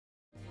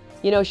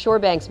You know,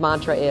 ShoreBank's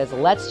mantra is,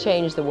 let's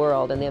change the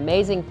world, and the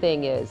amazing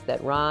thing is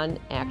that Ron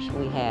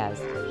actually has.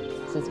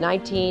 Since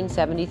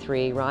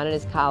 1973, Ron and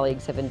his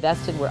colleagues have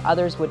invested where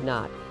others would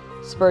not,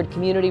 spurred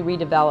community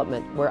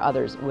redevelopment where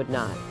others would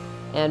not,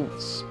 and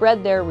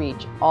spread their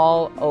reach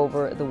all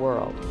over the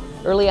world.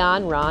 Early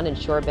on, Ron and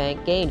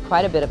ShoreBank gained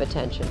quite a bit of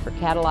attention for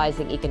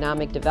catalyzing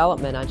economic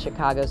development on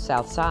Chicago's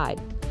South Side.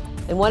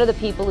 And one of the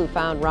people who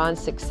found Ron's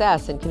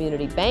success in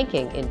community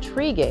banking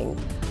intriguing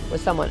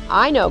was someone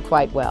I know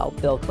quite well,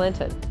 Bill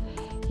Clinton.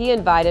 He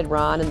invited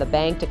Ron and the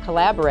bank to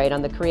collaborate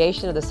on the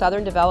creation of the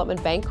Southern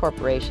Development Bank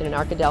Corporation in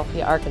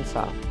Arkadelphia,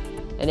 Arkansas.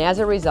 And as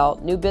a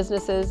result, new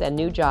businesses and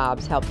new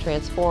jobs helped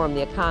transform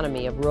the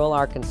economy of rural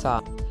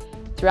Arkansas.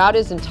 Throughout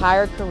his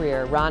entire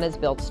career, Ron has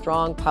built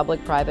strong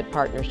public-private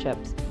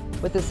partnerships.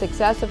 With the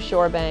success of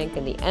ShoreBank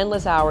and the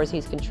endless hours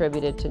he's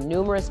contributed to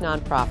numerous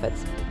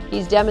nonprofits,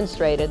 he's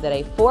demonstrated that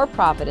a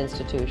for-profit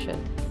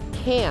institution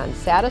can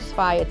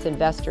satisfy its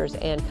investors'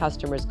 and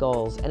customers'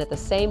 goals and at the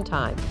same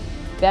time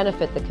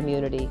benefit the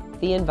community,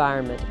 the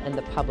environment, and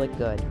the public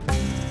good.